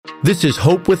This is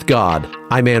Hope with God.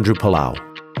 I'm Andrew Palau.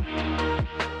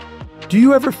 Do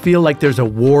you ever feel like there's a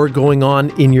war going on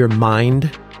in your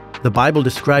mind? The Bible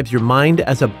describes your mind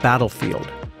as a battlefield.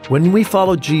 When we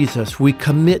follow Jesus, we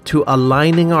commit to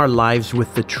aligning our lives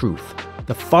with the truth.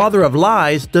 The father of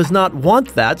lies does not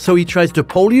want that, so he tries to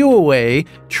pull you away,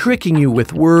 tricking you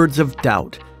with words of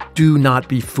doubt. Do not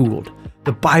be fooled.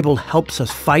 The Bible helps us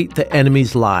fight the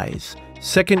enemy's lies.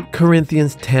 2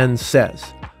 Corinthians 10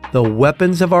 says, "The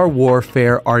weapons of our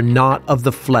warfare are not of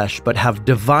the flesh, but have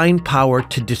divine power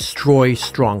to destroy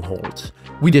strongholds."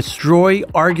 We destroy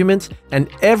arguments and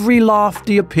every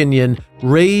lofty opinion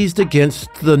raised against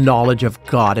the knowledge of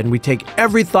God, and we take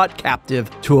every thought captive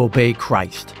to obey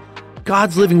Christ.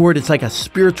 God's living word is like a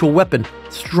spiritual weapon,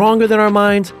 stronger than our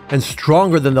minds and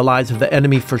stronger than the lies of the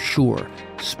enemy for sure.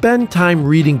 Spend time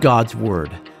reading God's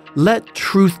word. Let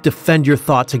truth defend your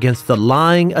thoughts against the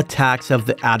lying attacks of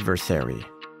the adversary.